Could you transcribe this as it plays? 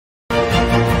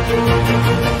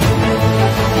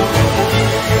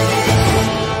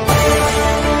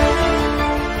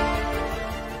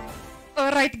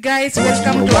guys,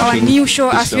 welcome to our new show.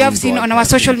 As we have seen on our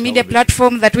social media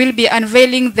platform, that will be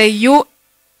unveiling the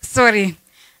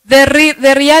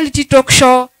reality talk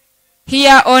show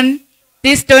here on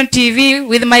Keystone TV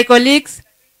with my colleagues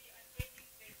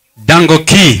Dango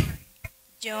Key,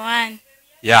 Joanne.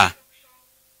 yeah.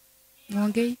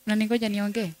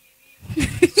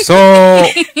 So,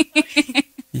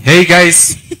 Hey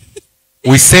guys,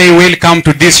 we say welcome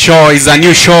to this show. It's a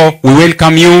new show. We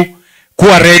welcome you.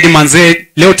 Kuwa ready manze.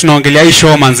 Leo tunaongelea hii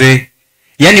show manze.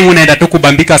 Yani munaenda tu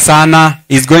kubambika sana.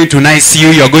 It's going to nice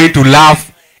you. You're going to laugh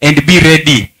and be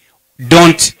ready.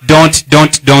 Don't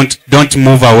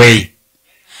move away.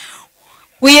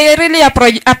 we really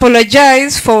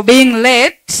apologize for being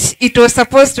late. It was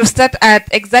supposed to start at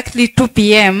exactly 2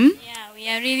 p.m. Yeah, we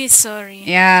are really sorry.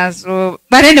 Yeah, so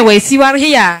but anyways, you are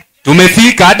here.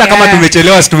 Tumefika hata kama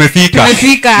tumechelewa, tumefika.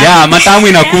 Yeah, matamu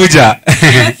inakuja.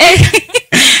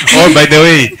 Oh, by the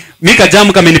way, Mika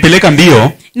Jamu kama nipeleka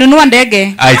mbio. Nunua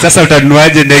ndege. Ai, sasa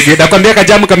utanuaje ndege? Nakwambia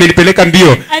Kajamu kama nipeleka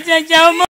mbio. Acha Jamu.